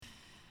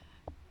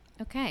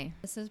Okay.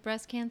 This is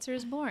breast cancer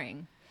is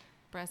boring.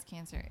 Breast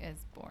cancer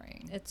is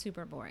boring. It's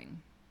super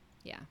boring.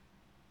 Yeah.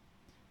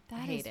 I That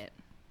hate is- it.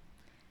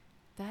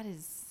 That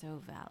is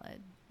so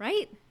valid.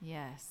 Right?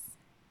 Yes.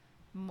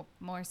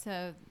 More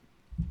so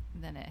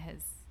than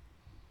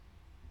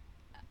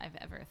I've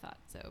ever thought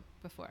so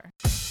before.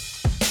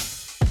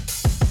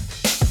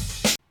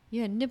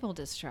 You had nipple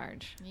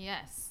discharge.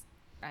 Yes.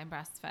 I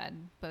breastfed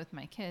both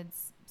my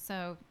kids,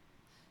 so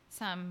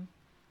some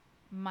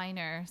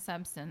minor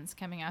substance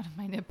coming out of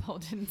my nipple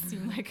didn't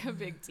seem like a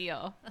big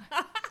deal.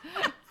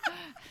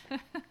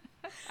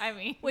 I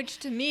mean, Which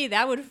to me,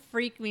 that would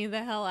freak me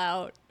the hell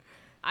out.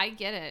 I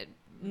get it.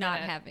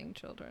 Not but- having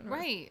children. or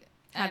Right.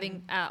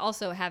 Having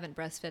also haven't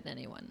breastfed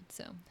anyone.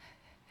 So,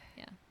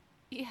 yeah.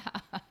 Yeah.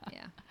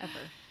 Yeah. Ever.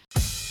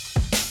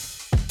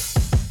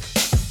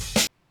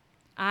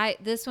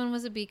 This one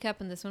was a B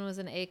cup and this one was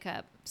an A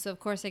cup. So of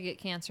course I get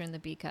cancer in the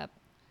B cup.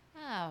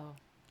 Oh.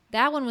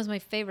 That one was my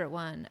favorite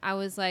one. I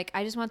was like,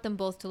 I just want them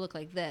both to look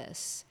like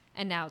this.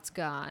 And now it's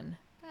gone.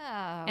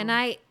 Oh. And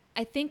I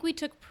think we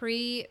took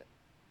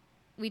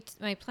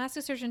my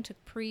plastic surgeon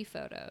took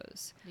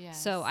pre-photos.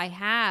 Yes. So I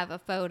have a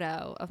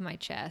photo of my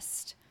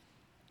chest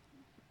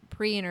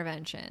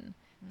pre-intervention.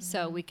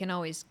 So we can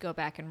always go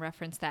back and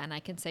reference that. And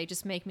I can say,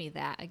 just make me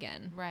that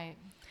again. Right.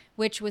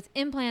 Which with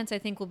implants, I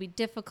think will be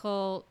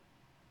difficult.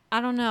 I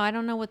don't know. I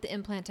don't know what the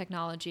implant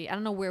technology, I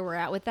don't know where we're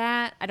at with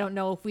that. I don't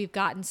know if we've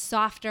gotten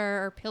softer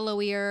or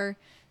pillowier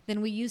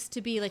than we used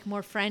to be, like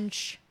more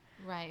French.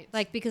 Right.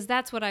 Like, because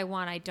that's what I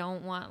want. I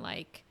don't want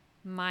like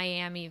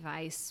Miami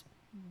Vice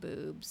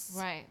boobs.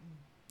 Right.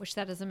 Which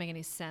that doesn't make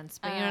any sense,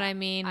 but you know what I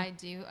mean? I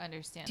do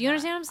understand. Do you that.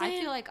 understand what I'm saying?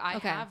 I feel like I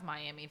Okay. have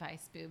Miami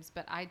Vice boobs,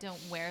 but I don't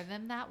wear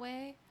them that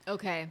way.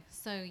 Okay.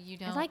 So you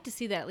don't I'd like to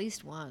see that at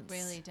least once.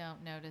 really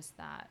don't notice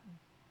that.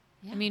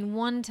 Yeah. I mean,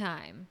 one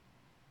time,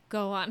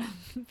 go on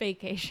a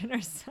vacation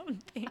or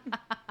something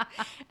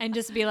and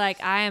just be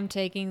like, I am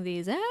taking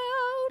these out.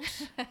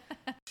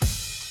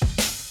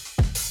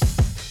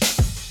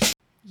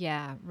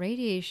 Yeah,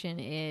 radiation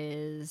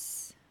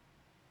is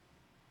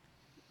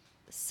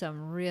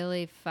some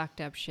really fucked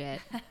up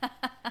shit.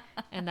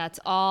 And that's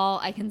all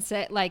I can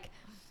say. Like,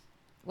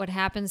 what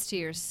happens to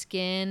your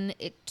skin,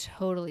 it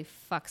totally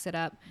fucks it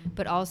up.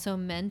 But also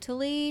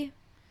mentally,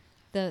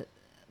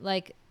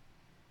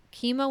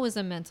 chemo was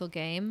a mental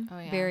game, Oh,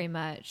 yeah. very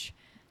much.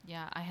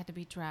 yeah, I had to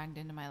be dragged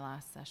into my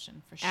last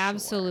session for sure.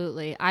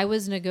 Absolutely. I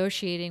was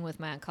negotiating with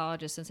my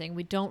oncologist and saying,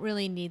 we don't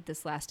really need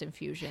this last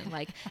infusion.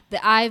 Like,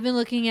 I've been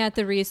looking at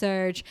the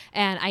research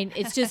and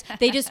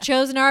they just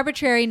chose an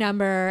arbitrary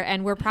number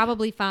and we're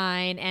probably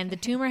fine. And the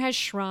tumor has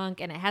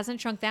shrunk and it hasn't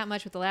shrunk that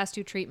much with the last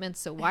 2 treatments.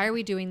 So why are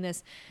we doing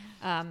this?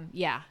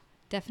 Yeah,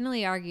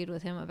 definitely argued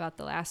with him about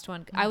the last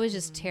one. I was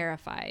just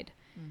terrified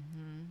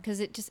because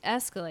it just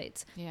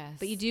escalates. Yes.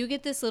 But you do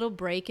get this little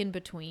break in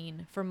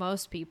between for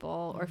most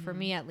people, or for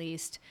me at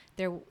least.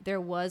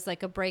 There was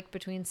like a break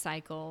between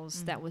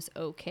cycles that was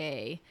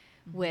okay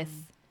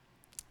with,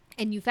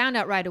 and you found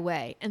out right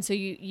away. And so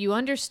you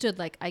understood,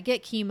 like, I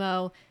get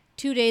chemo,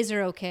 2 days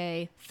are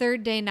okay,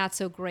 3rd day not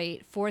so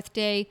great, 4th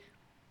day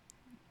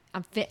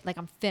I'm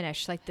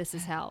finished, like this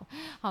is hell.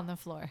 on the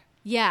floor.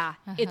 Yeah,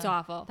 it's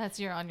awful. That's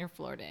your on your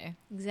floor day.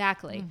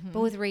 Exactly.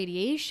 But with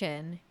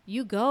radiation,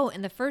 you go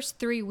and the first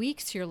 3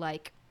 weeks you're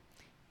like,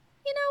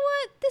 you know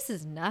what? This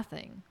is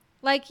nothing.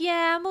 Like,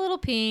 yeah, I'm a little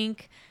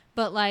pink,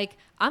 but like,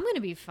 I'm going to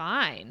be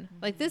fine.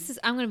 Like,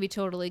 I'm going to be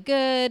totally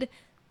good.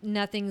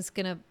 Nothing's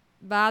going to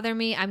bother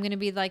me. I'm going to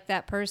be like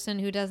that person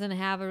who doesn't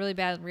have a really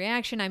bad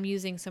reaction. I'm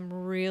using some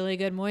really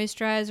good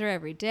moisturizer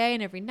every day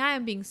and every night.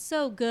 I'm being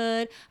so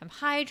good. I'm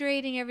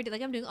hydrating every day.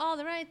 Like, I'm doing all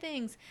the right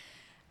things.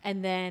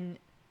 And then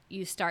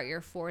you start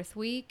your 4th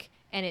week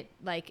and it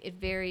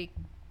very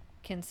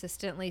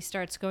consistently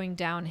starts going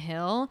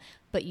downhill,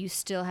 but you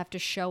still have to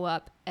show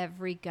up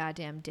every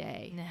goddamn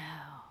day. No.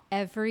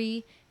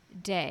 Every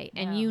day.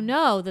 And No. you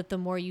know that the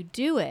more you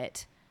do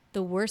it,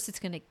 the worse it's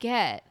going to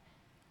get.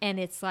 And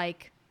it's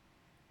like,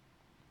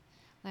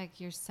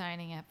 You're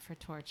signing up for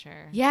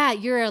torture. yeah,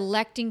 you're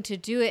electing to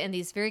do it. And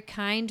these very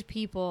kind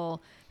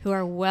people who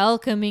are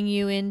welcoming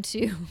you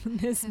into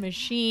this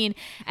machine.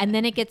 And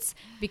then it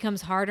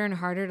becomes harder and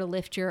harder to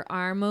lift your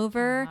arm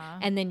over.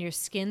 And then your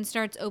skin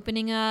starts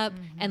opening up.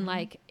 And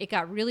like, it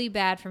got really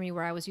bad for me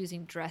where I was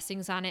using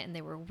dressings on it and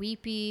they were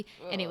weepy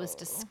and it was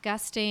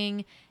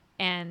disgusting.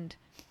 And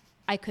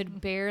I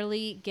could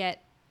barely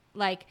get,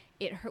 like,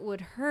 would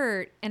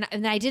hurt. And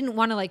I didn't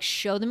want to like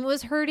show them it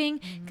was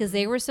hurting because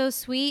they were so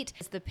sweet.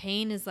 The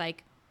pain is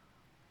like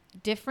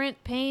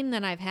different pain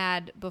than I've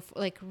had before,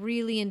 like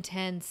really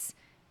intense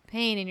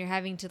pain. And you're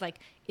having to like,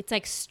 it's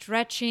like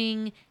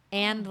stretching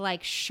and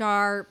like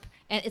sharp.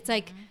 And it's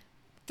like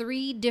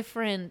 3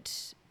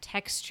 different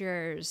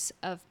textures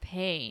of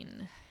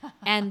pain.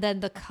 And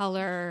then the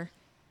color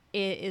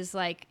is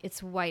like,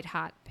 it's white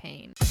hot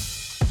pain.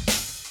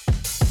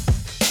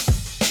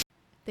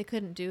 They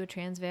couldn't do a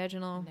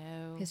transvaginal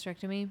No.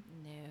 hysterectomy?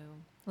 No.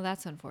 Well,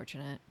 that's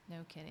unfortunate. No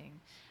kidding.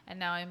 And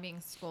now I'm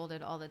being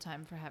scolded all the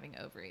time for having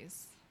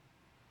ovaries.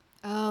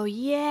 Oh,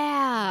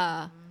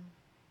 yeah.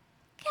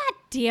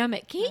 damn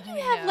it. Can't you I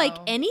have like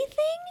know.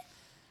 anything?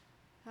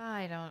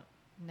 I don't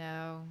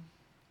know.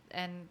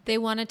 And They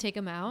want to take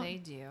them out. they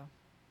do.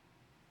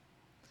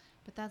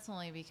 But that's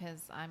only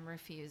because I'm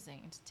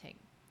refusing to take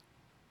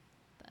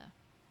the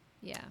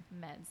Yeah.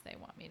 meds they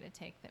want me to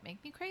take that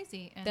make me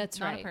crazy. And That's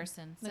not right. a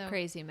person. The So,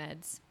 crazy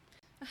meds.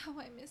 oh,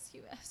 I miss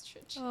you,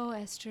 estrogen. Oh,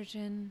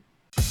 estrogen.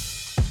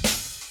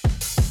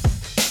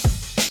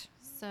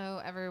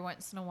 So every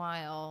once in a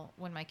while,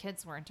 when my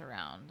kids weren't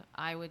around,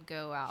 I would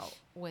go out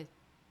with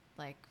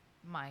like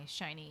my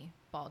shiny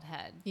bald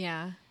head.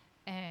 Yeah.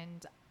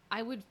 And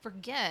I would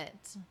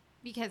forget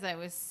because I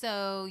was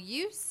so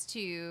used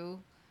to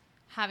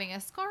having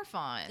a scarf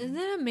on. Isn't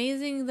that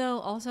amazing though?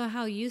 Also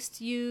how used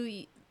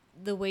to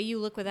the way you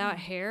look without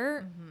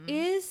hair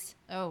is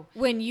Oh,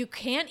 when you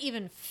can't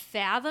even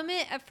fathom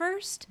it at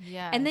first.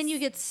 yes. And then you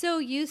get so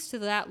used to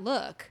that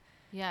look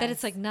that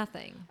it's like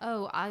nothing.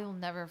 Oh, I will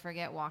never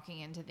forget walking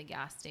into the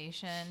gas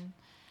station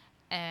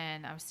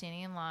and I was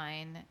standing in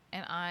line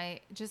and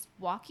I just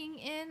walking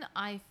in,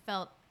 I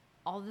felt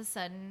all of a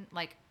sudden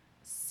like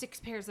 6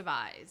 pairs of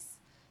eyes,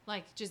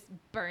 like just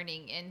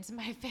burning into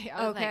my face.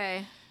 I was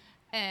like,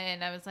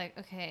 and I was like,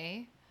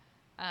 okay.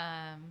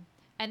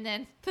 And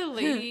then the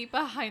lady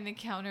behind the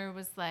counter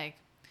was like,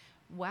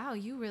 wow,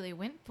 you really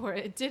went for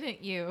it,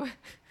 didn't you?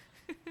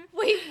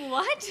 Wait,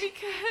 what?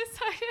 Because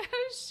I have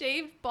a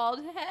shaved bald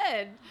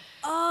head.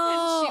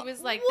 Oh, And she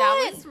was like, what?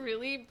 that was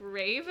really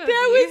brave of That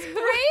you. was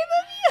brave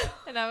of you.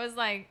 And I was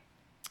like,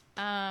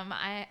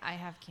 I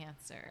have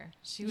cancer.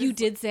 She was You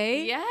did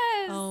say?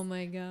 Yes. Oh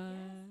my god.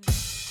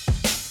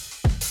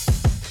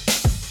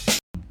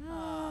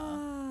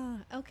 Ah,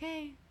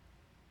 okay.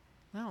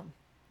 Well,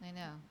 I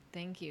know.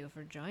 thank you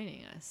for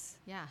joining us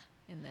Yeah.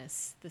 in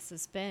this. This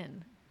has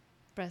been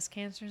Breast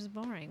Cancer is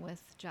Boring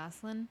with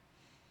Jocelyn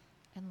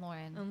And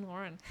Lauren. and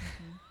Lauren.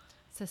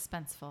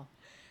 Suspenseful.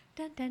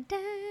 Dun, dun, dun.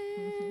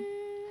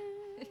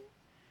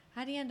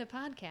 How do you end a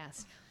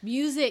podcast?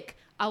 Music.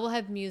 I will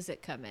have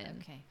music come in.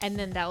 Okay. And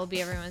then that will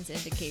be everyone's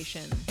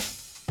indication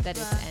that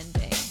it's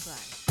ending.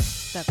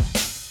 Bye.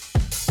 Bye-bye.